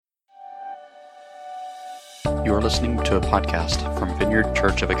You are listening to a podcast from Vineyard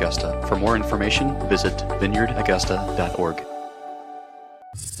Church of Augusta. For more information, visit vineyardaugusta.org.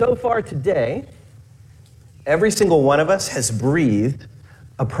 So far today, every single one of us has breathed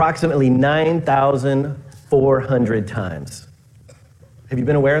approximately 9,400 times. Have you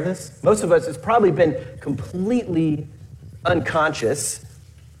been aware of this? Most of us, it's probably been completely unconscious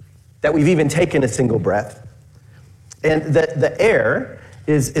that we've even taken a single breath. And the air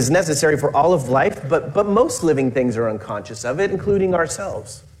is necessary for all of life, but most living things are unconscious of it, including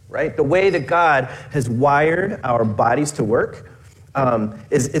ourselves, right? The way that God has wired our bodies to work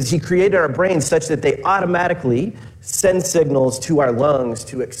is He created our brains such that they automatically send signals to our lungs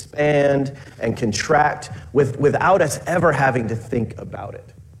to expand and contract without us ever having to think about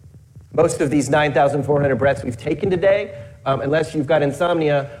it. Most of these 9,400 breaths we've taken today, unless you've got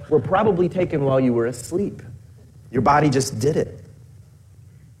insomnia, were probably taken while you were asleep. Your body just did it.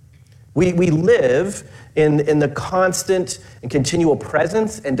 We live in the constant and continual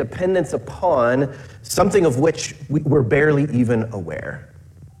presence and dependence upon something of which we're barely even aware.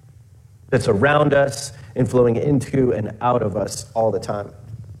 That's around us and flowing into and out of us all the time.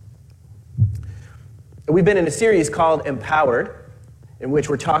 We've been in a series called Empowered, in which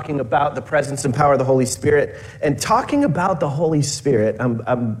we're talking about the presence and power of the Holy Spirit. And talking about the Holy Spirit,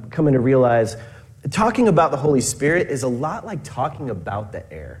 I'm coming to realize, talking about the Holy Spirit is a lot like talking about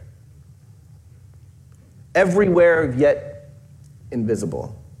the air. Everywhere yet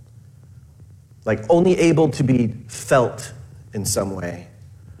invisible. Like only able to be felt in some way.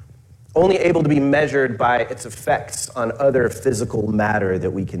 Only able to be measured by its effects on other physical matter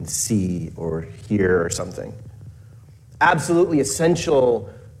that we can see or hear or something. Absolutely essential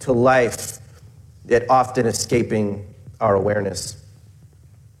to life, yet often escaping our awareness.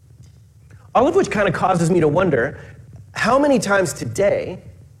 All of which kind of causes me to wonder, how many times today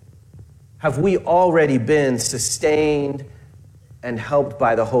have we already been sustained and helped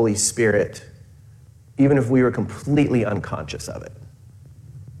by the Holy Spirit, even if we were completely unconscious of it?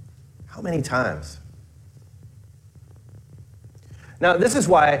 How many times? Now, this is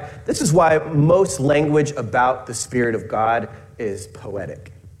why most language about the Spirit of God is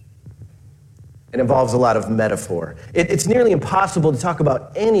poetic. It involves a lot of metaphor. It's nearly impossible to talk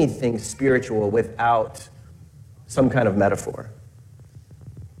about anything spiritual without some kind of metaphor.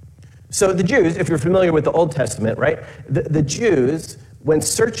 So the Jews, if you're familiar with the Old Testament, right? The Jews, when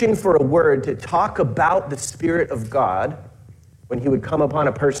searching for a word to talk about the Spirit of God, when He would come upon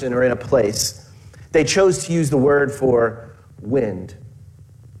a person or in a place, they chose to use the word for wind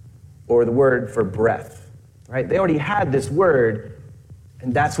or the word for breath, right? They already had this word,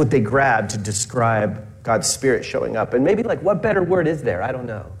 and that's what they grabbed to describe God's Spirit showing up. And maybe what better word is there? I don't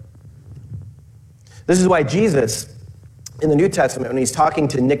know. This is why Jesus, in the New Testament, when He's talking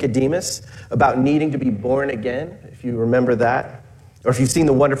to Nicodemus about needing to be born again, if you remember that, or if you've seen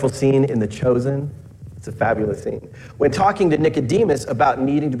the wonderful scene in The Chosen, it's a fabulous scene. When talking to Nicodemus about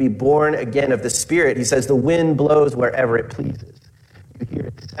needing to be born again of the Spirit, He says, the wind blows wherever it pleases. You hear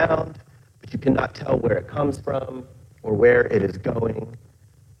its sound, but you cannot tell where it comes from or where it is going.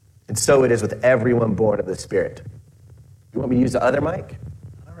 And so it is with everyone born of the Spirit. You want me to use the other mic?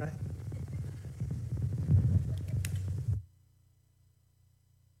 All right.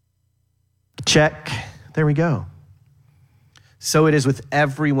 Check. There we go. So it is with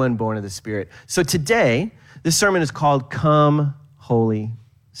everyone born of the Spirit. So today, this sermon is called Come, Holy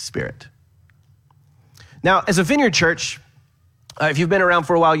Spirit. Now, as a Vineyard Church, if you've been around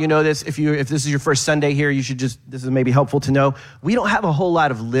for a while, you know this. If this is your first Sunday here, this is maybe helpful to know. We don't have a whole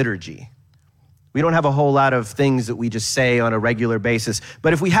lot of liturgy. We don't have a whole lot of things that we just say on a regular basis.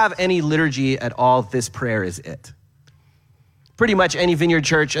 But if we have any liturgy at all, this prayer is it. Pretty much any Vineyard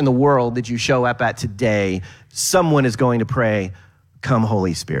Church in the world that you show up at today, someone is going to pray, come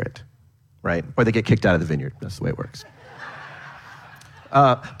Holy Spirit, right? Or they get kicked out of the vineyard. That's the way it works.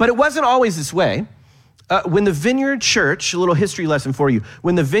 But it wasn't always this way. When the Vineyard Church, a little history lesson for you,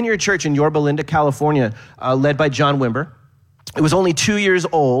 when the Vineyard Church in Yorba Linda, California, led by John Wimber, it was only 2 years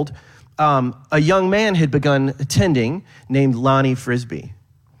old, a young man had begun attending named Lonnie Frisbee.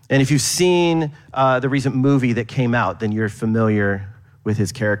 And if you've seen the recent movie that came out, then you're familiar with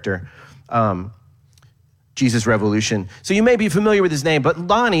his character, Jesus Revolution. So you may be familiar with his name, but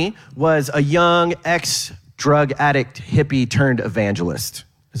Lonnie was a young ex-drug addict hippie turned evangelist.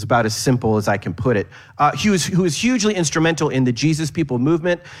 It's about as simple as I can put it. Who was hugely instrumental in the Jesus People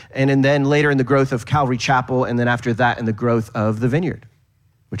movement, and then later in the growth of Calvary Chapel, and then after that in the growth of the Vineyard,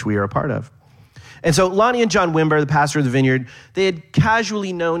 which we are a part of. And so Lonnie and John Wimber, the pastor of the Vineyard, they had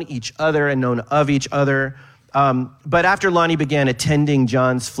casually known each other and known of each other But after Lonnie began attending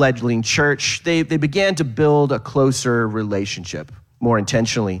John's fledgling church, they began to build a closer relationship more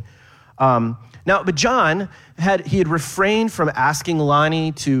intentionally. But John had refrained from asking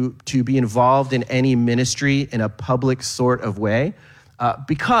Lonnie to be involved in any ministry in a public sort of way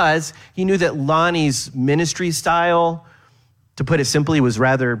because he knew that Lonnie's ministry style, to put it simply, was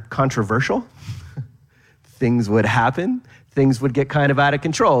rather controversial. Things would happen. Things would get kind of out of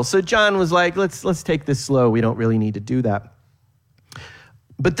control. So John was like, let's take this slow. We don't really need to do that.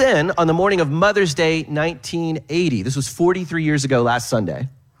 But then on the morning of Mother's Day 1980, this was 43 years ago last Sunday,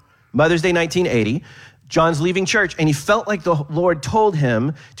 Mother's Day 1980, John's leaving church, and he felt like the Lord told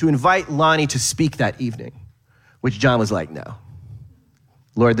him to invite Lonnie to speak that evening, which John was like, no.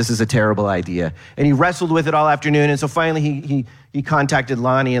 Lord, this is a terrible idea. And he wrestled with it all afternoon, and so finally he contacted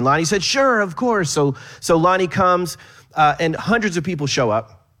Lonnie, and Lonnie said, sure, of course. So Lonnie comes, and hundreds of people show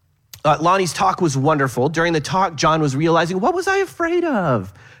up. Lonnie's talk was wonderful. During the talk, John was realizing, what was I afraid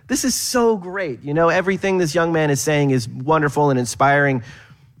of? This is so great. You know, everything this young man is saying is wonderful and inspiring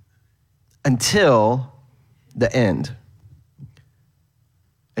until the end.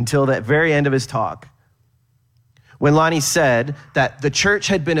 Until that very end of his talk, when Lonnie said that the church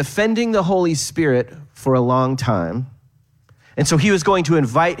had been offending the Holy Spirit for a long time, and so he was going to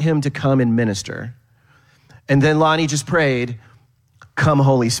invite him to come and minister. And then Lonnie just prayed, come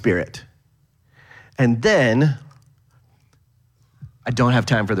Holy Spirit. And then, I don't have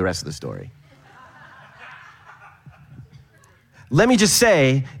time for the rest of the story. Let me just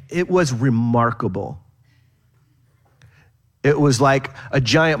say, it was remarkable. It was like a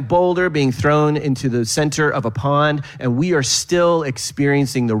giant boulder being thrown into the center of a pond, and we are still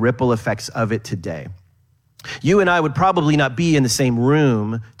experiencing the ripple effects of it today. You and I would probably not be in the same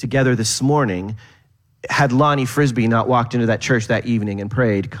room together this morning had Lonnie Frisbee not walked into that church that evening and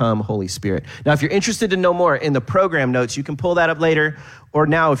prayed, come Holy Spirit. Now, if you're interested to know more, in the program notes, you can pull that up later, or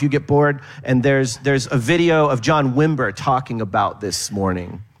now if you get bored, and there's a video of John Wimber talking about this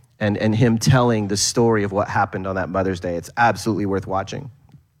morning and him telling the story of what happened on that Mother's Day. It's absolutely worth watching.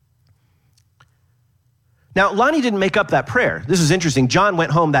 Now, Lonnie didn't make up that prayer. This is interesting. John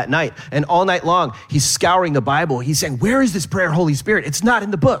went home that night, and all night long, he's scouring the Bible. He's saying, where is this prayer, Holy Spirit? It's not in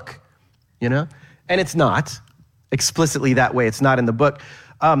the book, you know? And it's not explicitly that way. It's not in the book.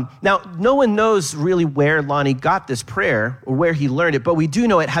 Now, no one knows really where Lonnie got this prayer or where he learned it, but we do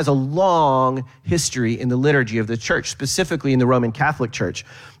know it has a long history in the liturgy of the church, specifically in the Roman Catholic Church.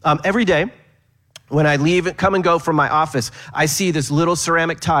 Every day, when I leave, come and go from my office, I see this little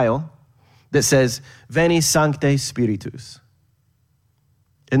ceramic tile that says, Veni Sancte Spiritus.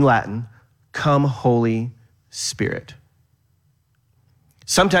 In Latin, come Holy Spirit.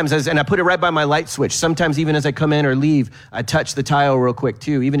 Sometimes, and I put it right by my light switch, sometimes even as I come in or leave, I touch the tile real quick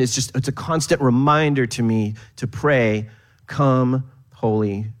too. Even it's a constant reminder to me to pray, come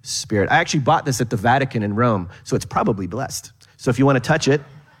Holy Spirit. I actually bought this at the Vatican in Rome, so it's probably blessed. So if you want to touch it,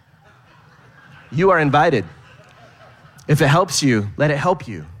 you are invited. If it helps you, let it help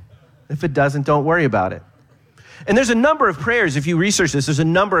you. If it doesn't, don't worry about it. And there's a number of prayers, if you research this, there's a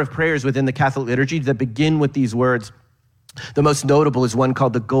number of prayers within the Catholic liturgy that begin with these words. The most notable is one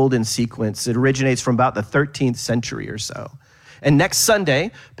called the Golden Sequence. It originates from about the 13th century or so. And next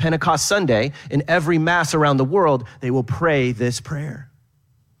Sunday, Pentecost Sunday, in every mass around the world, they will pray this prayer.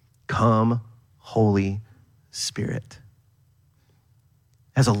 Come, Holy Spirit.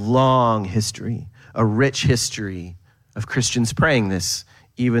 It has a long history, a rich history of Christians praying this,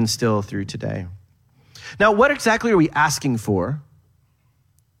 even still through today. Now, what exactly are we asking for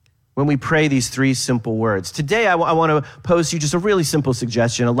when we pray these three simple words? Today, I want to pose to you just a really simple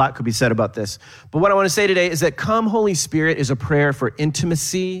suggestion. A lot could be said about this. But what I want to say today is that Come Holy Spirit is a prayer for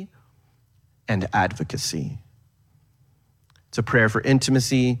intimacy and advocacy. It's a prayer for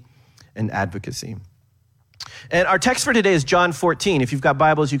intimacy and advocacy. And our text for today is John 14. If you've got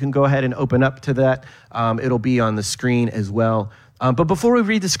Bibles, you can go ahead and open up to that. It'll be on the screen as well. But before we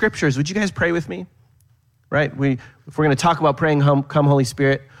read the scriptures, would you guys pray with me? Right? If we're going to talk about praying Come Holy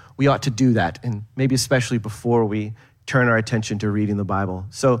Spirit, we ought to do that, and maybe especially before we turn our attention to reading the Bible.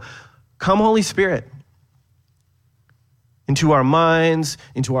 So, come Holy Spirit, into our minds,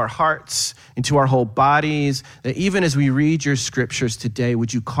 into our hearts, into our whole bodies, that even as we read your scriptures today,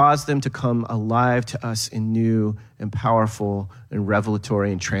 would you cause them to come alive to us in new and powerful and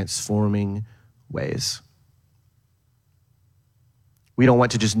revelatory and transforming ways. We don't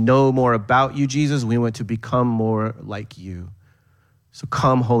want to just know more about you, Jesus. We want to become more like you. So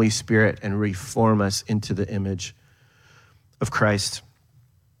come, Holy Spirit, and reform us into the image of Christ.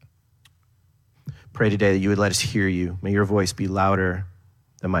 Pray today that you would let us hear you. May your voice be louder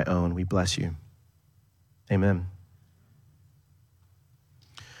than my own. We bless you. Amen.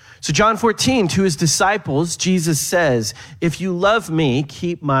 So John 14, to his disciples, Jesus says, if you love me,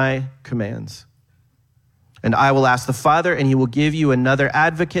 keep my commands. And I will ask the Father, and he will give you another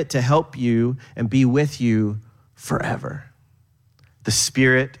advocate to help you and be with you forever. The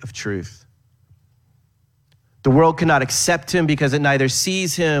Spirit of truth. The world cannot accept him because it neither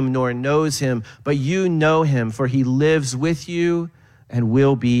sees him nor knows him, but you know him, for he lives with you and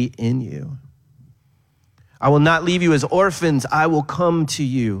will be in you. I will not leave you as orphans. I will come to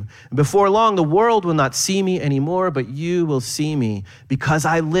you. Before long, the world will not see me anymore, but you will see me. Because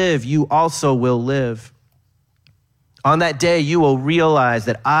I live, you also will live. On that day, you will realize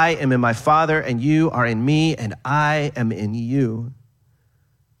that I am in my Father, and you are in me, and I am in you.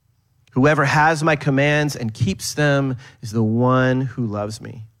 Whoever has my commands and keeps them is the one who loves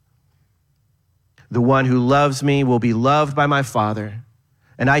me. The one who loves me will be loved by my Father,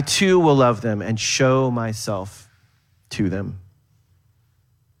 and I too will love them and show myself to them.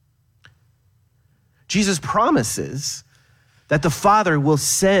 Jesus promises that the Father will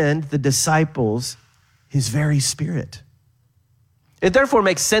send the disciples his very Spirit. It therefore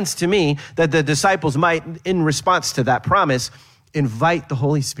makes sense to me that the disciples might, in response to that promise, invite the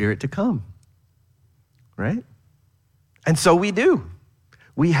Holy Spirit to come, right? And so we do.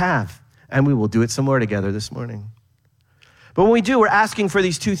 We have, and we will do it some more together this morning. But when we do, we're asking for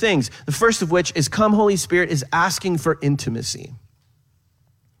these two things. The first of which is, come, Holy Spirit, is asking for intimacy.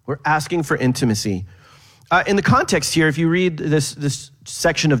 We're asking for intimacy. In the context here, if you read this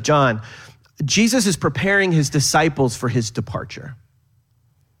section of John, Jesus is preparing his disciples for his departure.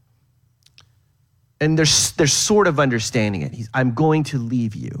 And they're sort of understanding it. I'm going to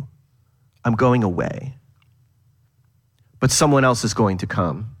leave you. I'm going away. But someone else is going to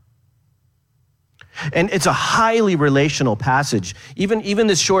come. And it's a highly relational passage. Even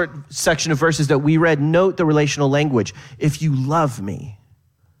this short section of verses that we read, note the relational language. If you love me.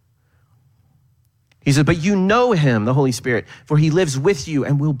 He said, but you know him, the Holy Spirit, for he lives with you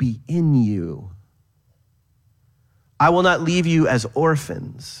and will be in you. I will not leave you as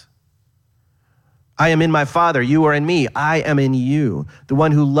orphans. I am in my Father, you are in me, I am in you. The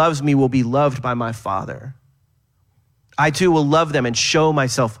one who loves me will be loved by my Father. I too will love them and show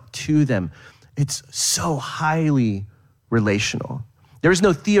myself to them. It's so highly relational. There is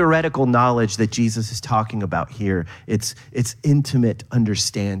no theoretical knowledge that Jesus is talking about here. It's intimate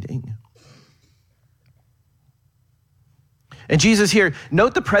understanding. And Jesus here,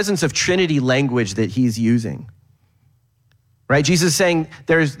 note the presence of Trinity language that he's using. Right? Jesus is saying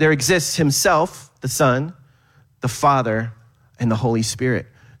there exists himself, the Son, the Father, and the Holy Spirit.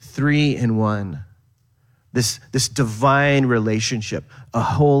 3 in 1. This divine relationship, a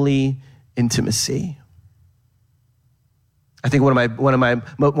holy intimacy. I think one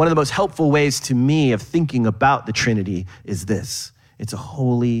of the most helpful ways to me of thinking about the Trinity is this. It's a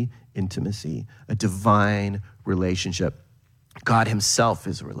holy intimacy, a divine relationship. God himself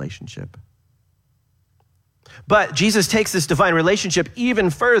is a relationship. But Jesus takes this divine relationship even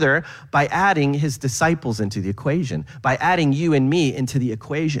further by adding his disciples into the equation, by adding you and me into the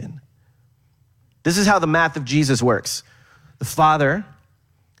equation. This is how the math of Jesus works. The Father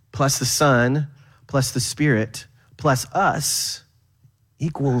plus the Son plus the Spirit plus us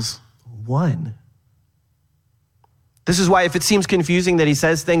equals 1. This is why if it seems confusing that he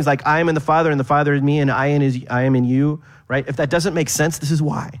says things like, I am in the Father and the Father in me and I am in you, right? If that doesn't make sense, this is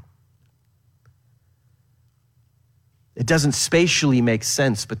why. It doesn't spatially make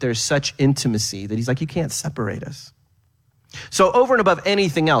sense, but there's such intimacy that he's like, you can't separate us. So over and above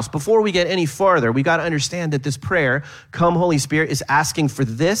anything else, before we get any farther, we got to understand that this prayer, come Holy Spirit, is asking for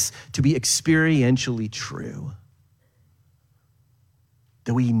this to be experientially true.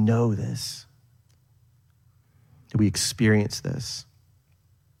 That we know this. That we experience this.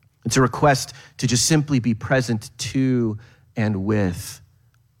 It's a request to just simply be present to and with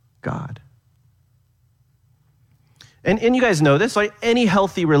God. And you guys know this, like any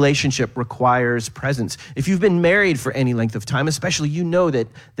healthy relationship requires presence. If you've been married for any length of time, especially, you know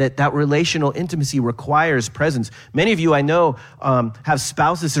that relational intimacy requires presence. Many of you I know have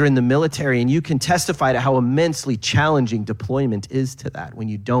spouses that are in the military, and you can testify to how immensely challenging deployment is to that when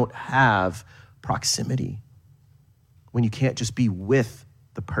you don't have proximity, when you can't just be with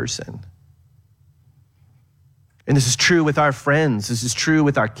the person. And this is true with our friends. This is true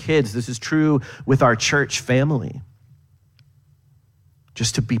with our kids. This is true with our church family.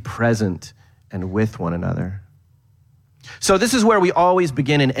 Just to be present and with one another. So this is where we always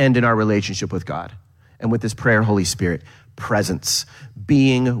begin and end in our relationship with God and with this prayer, Holy Spirit. Presence,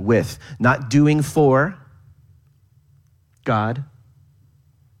 being with, not doing for God,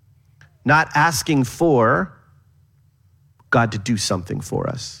 not asking for God to do something for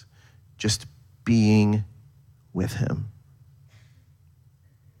us, just being with him.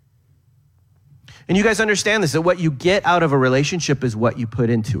 And you guys understand this, that what you get out of a relationship is what you put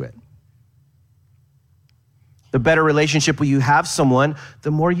into it. The better relationship you have someone,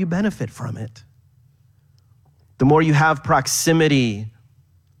 the more you benefit from it. The more you have proximity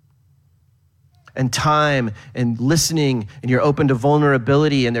and time and listening, and you're open to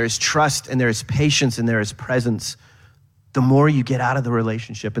vulnerability, and there's trust, and there's patience, and there is presence, the more you get out of the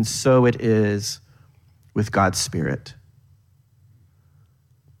relationship. And so it is with God's Spirit.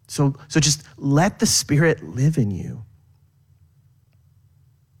 So just let the Spirit live in you.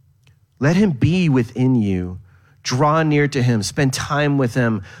 Let him be within you. Draw near to him, spend time with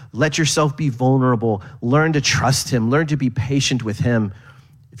him, let yourself be vulnerable, learn to trust him, learn to be patient with him.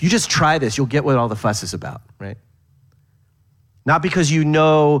 If you just try this, you'll get what all the fuss is about, right? Not because you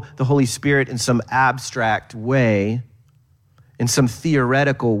know the Holy Spirit in some abstract way, in some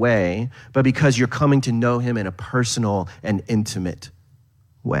theoretical way, but because you're coming to know him in a personal and intimate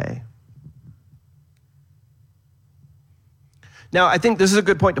way. Now, I think this is a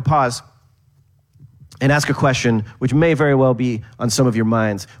good point to pause and ask a question which may very well be on some of your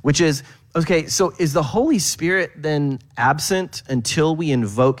minds, which is, okay, so is the Holy Spirit then absent until we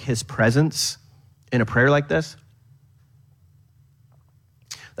invoke his presence in a prayer like this?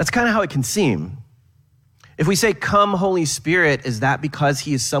 That's kind of how it can seem. If we say, "Come, Holy Spirit," is that because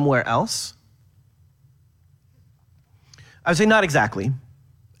he is somewhere else? I would say not exactly,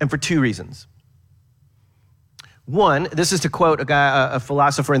 and for two reasons. One, this is to quote a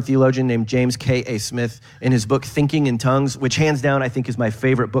philosopher and theologian named James K.A. Smith in his book, Thinking in Tongues, which hands down I think is my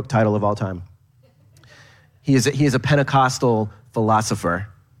favorite book title of all time. He is a Pentecostal philosopher.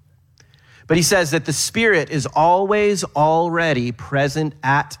 But he says that the Spirit is always already present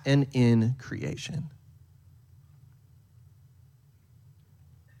at and in creation.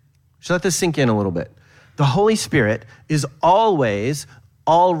 So let this sink in a little bit. The Holy Spirit is always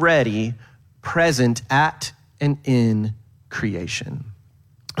already present at and in creation.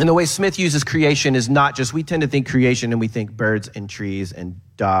 And the way Smith uses creation is not just, we tend to think creation and we think birds and trees and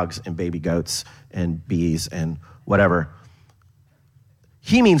dogs and baby goats and bees and whatever.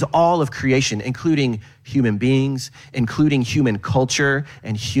 He means all of creation, including human beings, including human culture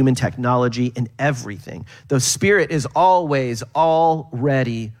and human technology and everything. The Spirit is always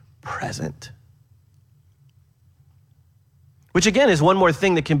already present. Which again is one more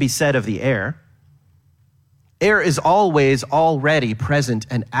thing that can be said of the air. Air is always already present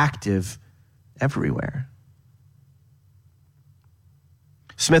and active everywhere.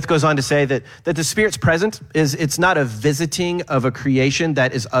 Smith goes on to say that the Spirit's presence it's not a visiting of a creation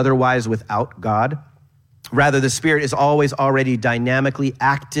that is otherwise without God. Rather, the Spirit is always already dynamically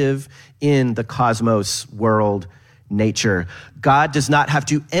active in the cosmos, world, nature. God does not have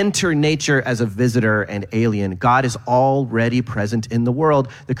to enter nature as a visitor and alien. God is already present in the world.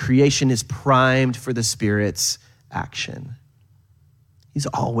 The creation is primed for the Spirit's action. He's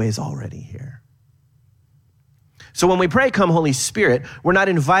always already here. So when we pray, "Come, Holy Spirit," we're not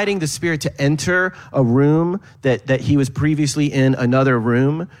inviting the Spirit to enter a room that he was previously in another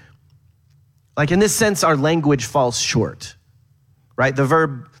room. Like in this sense, our language falls short, right? The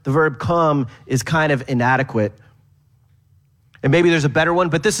verb come is kind of inadequate. And maybe there's a better one,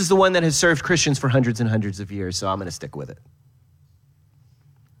 but this is the one that has served Christians for hundreds and hundreds of years, so I'm going to stick with it.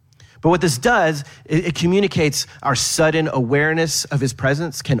 But what this does, it communicates our sudden awareness of his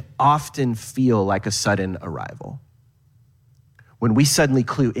presence can often feel like a sudden arrival. When we suddenly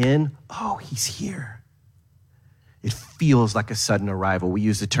clue in, oh, he's here. It feels like a sudden arrival. We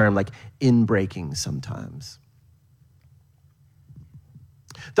use the term like in-breaking sometimes.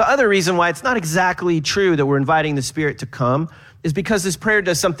 The other reason why it's not exactly true that we're inviting the Spirit to come is because this prayer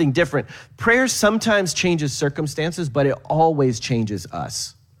does something different. Prayer sometimes changes circumstances, but it always changes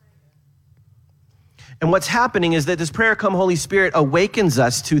us. And what's happening is that this prayer, "Come, Holy Spirit," awakens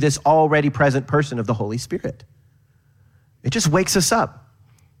us to this already present person of the Holy Spirit. It just wakes us up.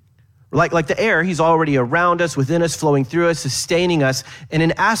 Like the air, he's already around us, within us, flowing through us, sustaining us. And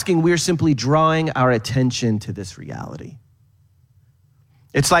in asking, we're simply drawing our attention to this reality.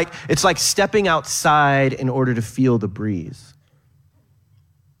 It's like stepping outside in order to feel the breeze.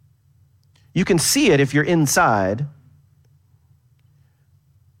 You can see it if you're inside,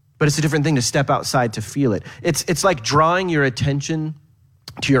 but it's a different thing to step outside to feel it. It's like drawing your attention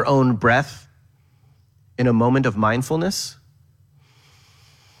to your own breath in a moment of mindfulness.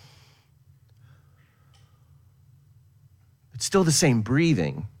 It's still the same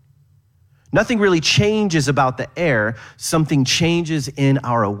breathing. Nothing really changes about the air. Something changes in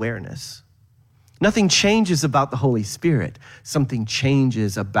our awareness. Nothing changes about the Holy Spirit. Something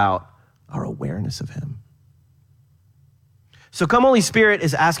changes about our awareness of him. So Come Holy Spirit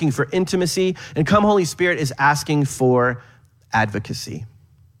is asking for intimacy, and Come Holy Spirit is asking for advocacy.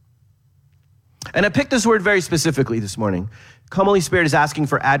 And I picked this word very specifically this morning. Come Holy Spirit is asking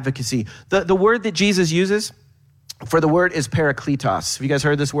for advocacy. The word that Jesus uses for the word is parakletos. Have you guys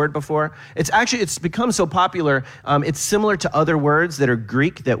heard this word before? It's become so popular. It's similar to other words that are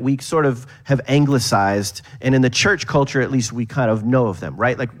Greek that we sort of have anglicized. And in the church culture, at least, we kind of know of them,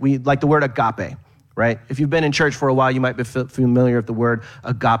 right? Like the word agape, right? If you've been in church for a while, you might be familiar with the word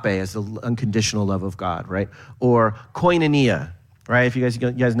agape as the unconditional love of God, right? Or koinonia, right? If you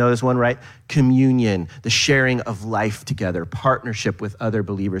guys know this one, right? Communion, the sharing of life together, partnership with other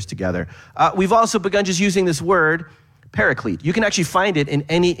believers together. We've also begun just using this word, paraclete. You can actually find it in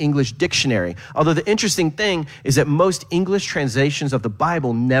any English dictionary. Although the interesting thing is that most English translations of the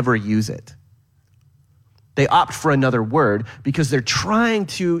Bible never use it. They opt for another word because they're trying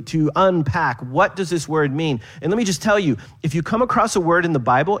to unpack what does this word mean. And let me just tell you, if you come across a word in the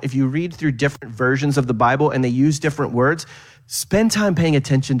Bible, if you read through different versions of the Bible and they use different words, spend time paying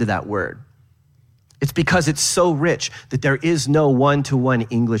attention to that word. It's because it's so rich that there is no one-to-one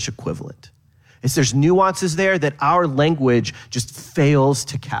English equivalent. There's nuances there that our language just fails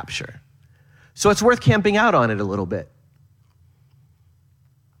to capture. So it's worth camping out on it a little bit.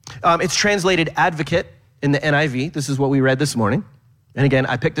 It's translated advocate in the NIV. This is what we read this morning. And again,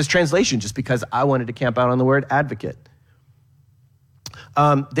 I picked this translation just because I wanted to camp out on the word advocate.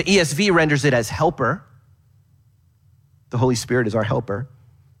 The ESV renders it as helper. The Holy Spirit is our helper.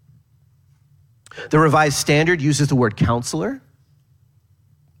 The Revised Standard uses the word counselor.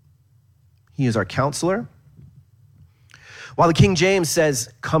 He is our counselor. While the King James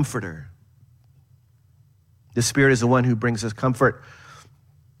says comforter. The Spirit is the one who brings us comfort.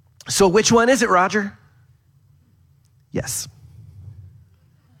 So which one is it, Rodger? Yes.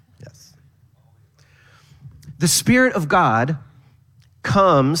 Yes. The Spirit of God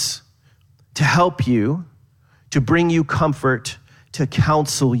comes to help you, to bring you comfort, to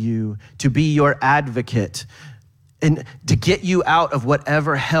counsel you, to be your advocate, and to get you out of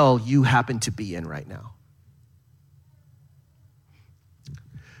whatever hell you happen to be in right now.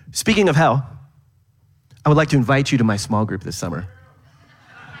 Speaking of hell, I would like to invite you to my small group this summer.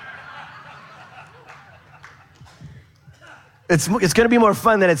 It's going to be more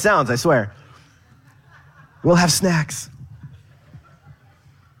fun than it sounds, I swear. We'll have snacks.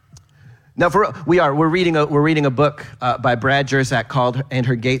 Now, we're reading a book by Brad Jersak called "And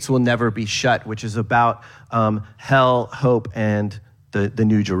Her Gates Will Never Be Shut," which is about hell, hope, and the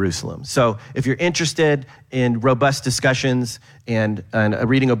New Jerusalem. So, if you're interested in robust discussions and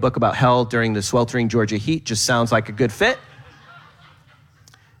reading a book about hell during the sweltering Georgia heat, just sounds like a good fit.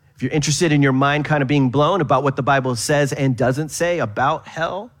 If you're interested in your mind kind of being blown about what the Bible says and doesn't say about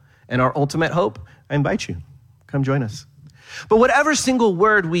hell and our ultimate hope, I invite you. Come join us. But whatever single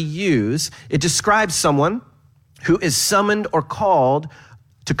word we use, it describes someone who is summoned or called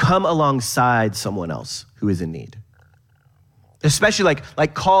to come alongside someone else who is in need. Especially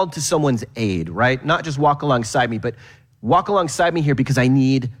like called to someone's aid, right? Not just walk alongside me, but walk alongside me here because I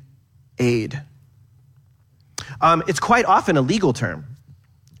need aid. It's quite often a legal term.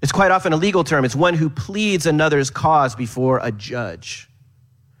 It's one who pleads another's cause before a judge.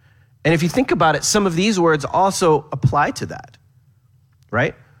 And if you think about it, some of these words also apply to that,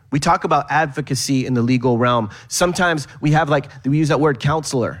 right? We talk about advocacy in the legal realm. Sometimes we use that word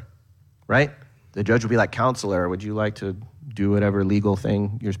counselor, right? The judge will be like, counselor, would you like to do whatever legal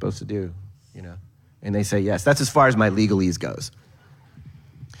thing you're supposed to do, And they say yes. That's as far as my legalese goes.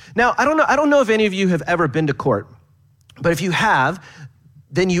 Now, I don't know if any of you have ever been to court, but if you have,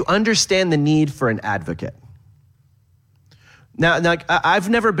 then you understand the need for an advocate. Now, I've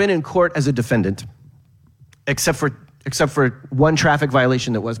never been in court as a defendant, except for one traffic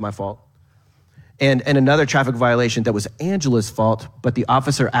violation that was my fault, and another traffic violation that was Angela's fault, but the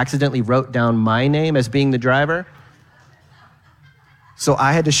officer accidentally wrote down my name as being the driver. So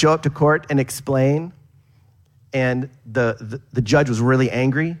I had to show up to court and explain, and the judge was really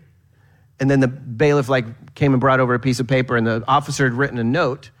angry. And then the bailiff came and brought over a piece of paper, and the officer had written a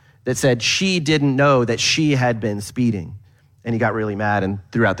note that said she didn't know that she had been speeding. And he got really mad and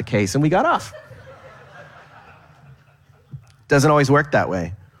threw out the case, and we got off. Doesn't always work that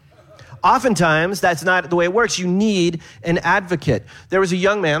way. Oftentimes, that's not the way it works. You need an advocate. There was a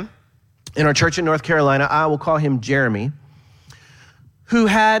young man in our church in North Carolina, I will call him Jeremy, who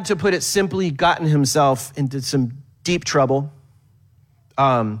had, to put it simply, gotten himself into some deep trouble.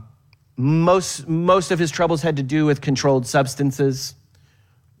 Most of his troubles had to do with controlled substances.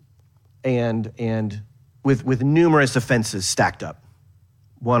 and with numerous offenses stacked up,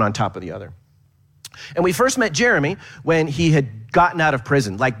 one on top of the other. And we first met Jeremy when he had gotten out of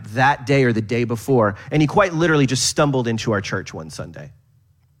prison, like that day or the day before, and he quite literally just stumbled into our church one Sunday.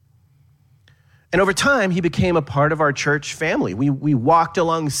 And over time, he became a part of our church family. We walked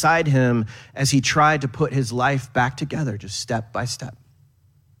alongside him as he tried to put his life back together, just step by step.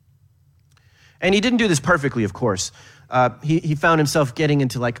 And he didn't do this perfectly, of course. He found himself getting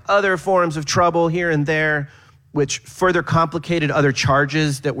into like other forms of trouble here and there, which further complicated other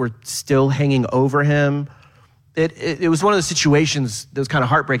charges that were still hanging over him. It was one of those situations that was kind of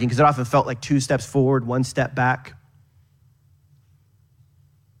heartbreaking because it often felt like 2 steps forward, 1 step back.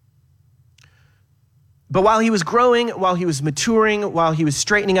 But while he was growing, while he was maturing, while he was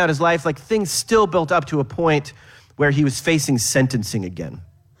straightening out his life, like things still built up to a point where he was facing sentencing again,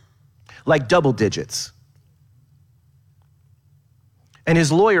 like double digits. And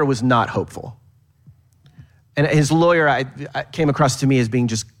his lawyer was not hopeful. And his lawyer I came across to me as being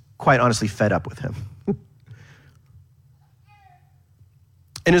just quite honestly fed up with him.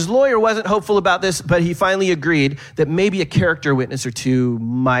 And his lawyer wasn't hopeful about this, but he finally agreed that maybe a character witness or two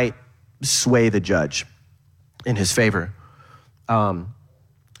might sway the judge in his favor.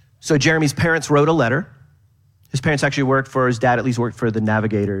 So Jeremy's parents wrote a letter. His parents actually worked for, his dad at least worked for the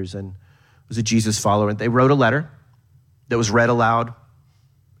Navigators and was a Jesus follower. And they wrote a letter that was read aloud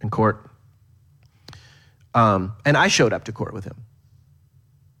in court. And I showed up to court with him.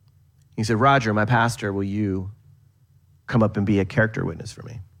 He said, "Rodger, my pastor, will you come up and be a character witness for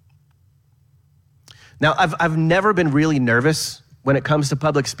me?" Now, I've never been really nervous when it comes to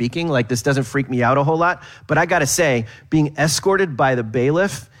public speaking. Like, this doesn't freak me out a whole lot. But I gotta say, being escorted by the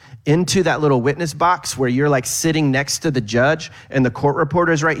bailiff into that little witness box where you're like sitting next to the judge and the court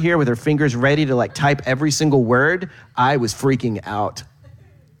reporter's right here with her fingers ready to like type every single word, I was freaking out.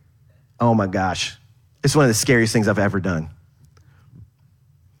 Oh my gosh. It's one of the scariest things I've ever done.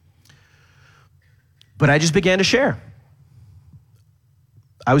 But I just began to share.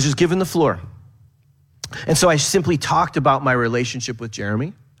 I was just given the floor. And so I simply talked about my relationship with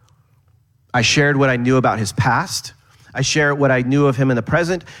Jeremy. I shared what I knew about his past. I shared what I knew of him in the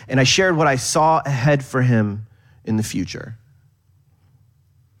present, and I shared what I saw ahead for him in the future.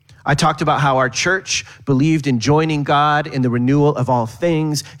 I talked about how our church believed in joining God in the renewal of all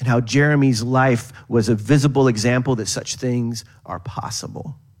things and how Jeremy's life was a visible example that such things are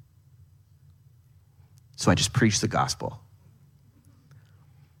possible. So I just preached the gospel.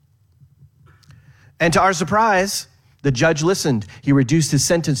 And to our surprise, the judge listened. He reduced his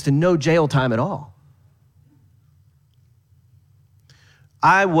sentence to no jail time at all.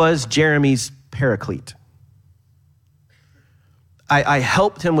 I was Jeremy's paraclete. I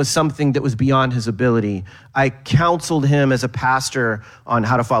helped him with something that was beyond his ability. I counseled him as a pastor on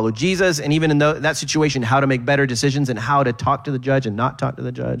how to follow Jesus, and even in that situation, how to make better decisions and how to talk to the judge and not talk to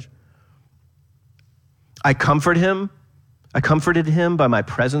the judge. I comforted him by my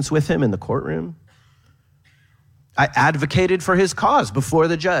presence with him in the courtroom. I advocated for his cause before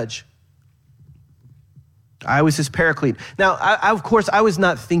the judge. I was his paraclete. Now, of course, I was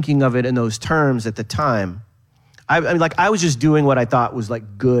not thinking of it in those terms at the time. I was just doing what I thought was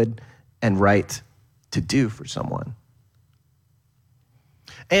like good and right to do for someone.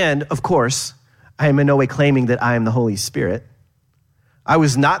 And of course, I am in no way claiming that I am the Holy Spirit. I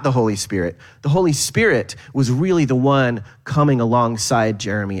was not the Holy Spirit. The Holy Spirit was really the one coming alongside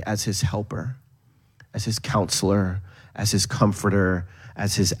Jeremy as his helper, as his counselor, as his comforter,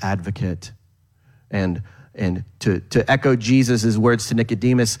 as his advocate. And to echo Jesus' words to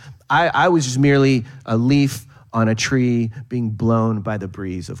Nicodemus, I was just merely a leaf on a tree being blown by the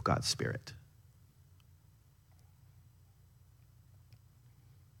breeze of God's Spirit.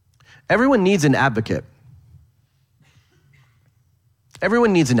 Everyone needs an advocate.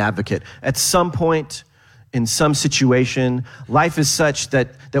 Everyone needs an advocate. At some point, in some situation, life is such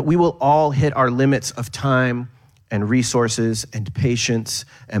that we will all hit our limits of time and resources and patience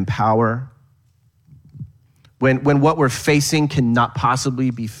and power. When what we're facing cannot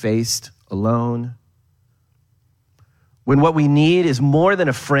possibly be faced alone. When what we need is more than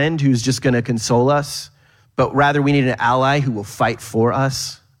a friend who's just going to console us, but rather we need an ally who will fight for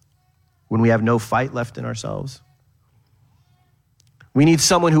us when we have no fight left in ourselves. We need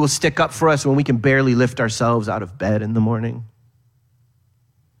someone who will stick up for us when we can barely lift ourselves out of bed in the morning.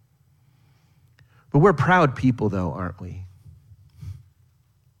 But we're proud people, though, aren't we?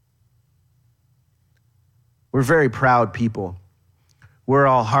 We're very proud people. We're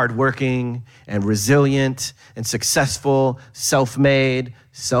all hardworking and resilient and successful, self-made,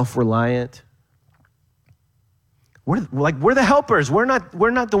 self-reliant. We're the helpers. We're not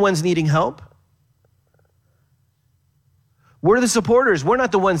the ones needing help. We're the supporters. We're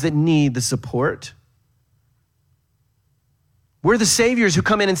not the ones that need the support. We're the saviors who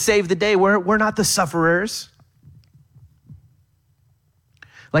come in and save the day. We're not the sufferers.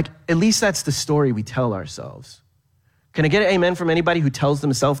 At least that's the story we tell ourselves. Can I get an amen from anybody who tells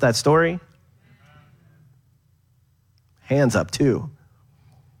themselves that story? Hands up too.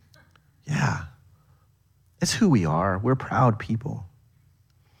 Yeah. It's who we are. We're proud people.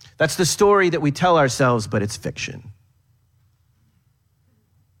 That's the story that we tell ourselves, but it's fiction.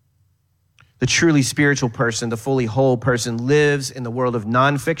 The truly spiritual person, the fully whole person, lives in the world of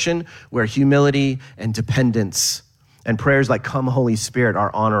nonfiction where humility and dependence and prayers like "Come, Holy Spirit"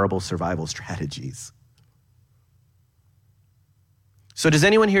 are honorable survival strategies. So does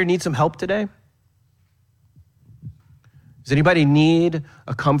anyone here need some help today? Does anybody need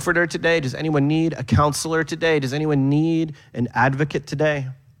a comforter today? Does anyone need a counselor today? Does anyone need an advocate today?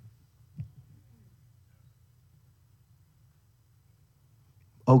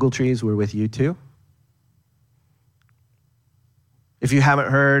 Ogletrees, we're with you too. If you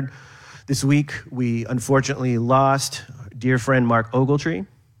haven't heard, this week we unfortunately lost our dear friend Mark Ogletree.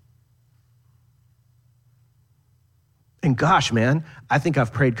 And gosh, man, I think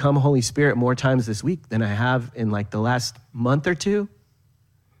I've prayed "Come, Holy Spirit" more times this week than I have in the last month or two.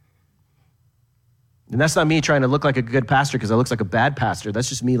 And that's not me trying to look like a good pastor because I look like a bad pastor. That's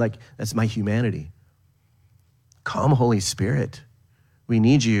just me, that's my humanity. Come, Holy Spirit. We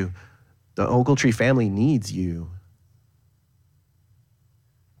need you. The Ogletree family needs you.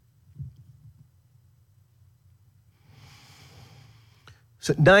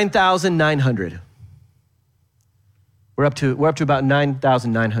 So 9,900. We're up to about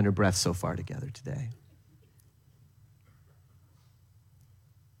 9,900 breaths so far together today.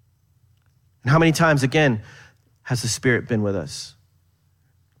 And how many times, again, has the Spirit been with us?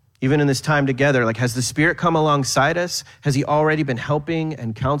 Even in this time together, has the Spirit come alongside us? Has he already been helping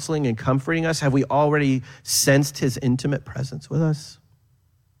and counseling and comforting us? Have we already sensed his intimate presence with us?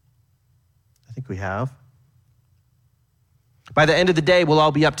 I think we have. By the end of the day, we'll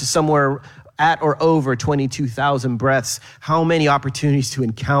all be up to somewhere at or over 22,000 breaths. How many opportunities to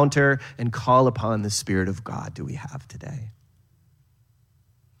encounter and call upon the Spirit of God do we have today?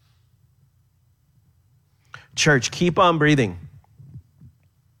 Church, keep on breathing.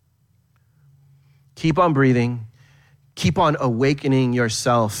 Keep on breathing. Keep on awakening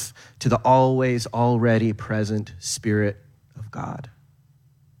yourself to the always already present Spirit of God.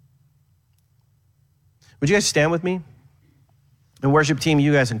 Would you guys stand with me? And worship team,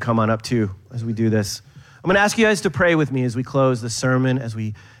 you guys can come on up too as we do this. I'm going to ask you guys to pray with me as we close the sermon, as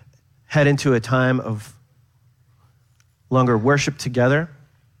we head into a time of longer worship together.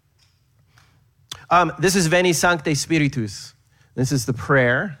 This is Veni Sancte Spiritus. This is the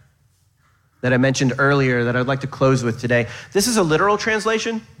prayer that I mentioned earlier that I'd like to close with today. This is a literal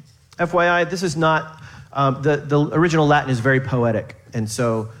translation, FYI. This is not, the original Latin is very poetic. And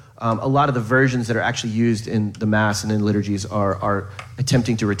so a lot of the versions that are actually used in the Mass and in liturgies are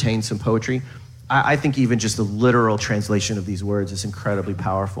attempting to retain some poetry. I think even just the literal translation of these words is incredibly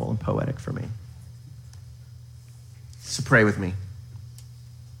powerful and poetic for me. So pray with me.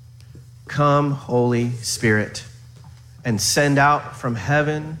 Come, Holy Spirit, and send out from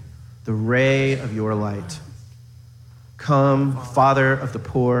heaven the ray of your light. Come, Father of the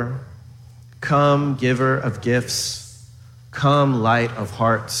poor. Come, Giver of gifts. Come, Light of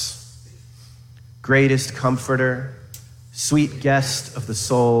hearts. Greatest Comforter, sweet Guest of the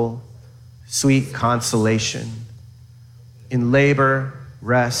soul, sweet consolation. In labor,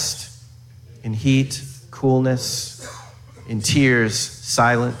 rest. In heat, coolness. In tears,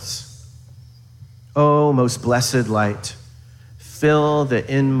 silence. O most blessed light, fill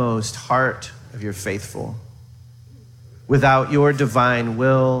the inmost heart of your faithful. Without your divine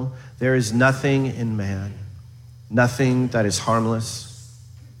will, there is nothing in man, nothing that is harmless.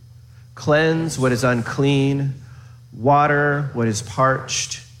 Cleanse what is unclean, water what is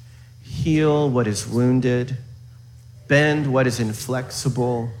parched, heal what is wounded, bend what is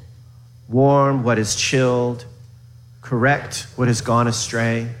inflexible, warm what is chilled, correct what has gone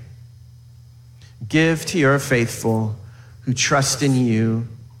astray. Give to your faithful who trust in you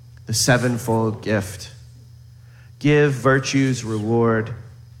the sevenfold gift. Give virtue's reward.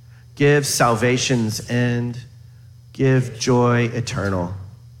 Give salvation's end. Give joy eternal.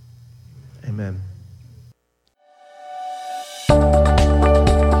 Amen.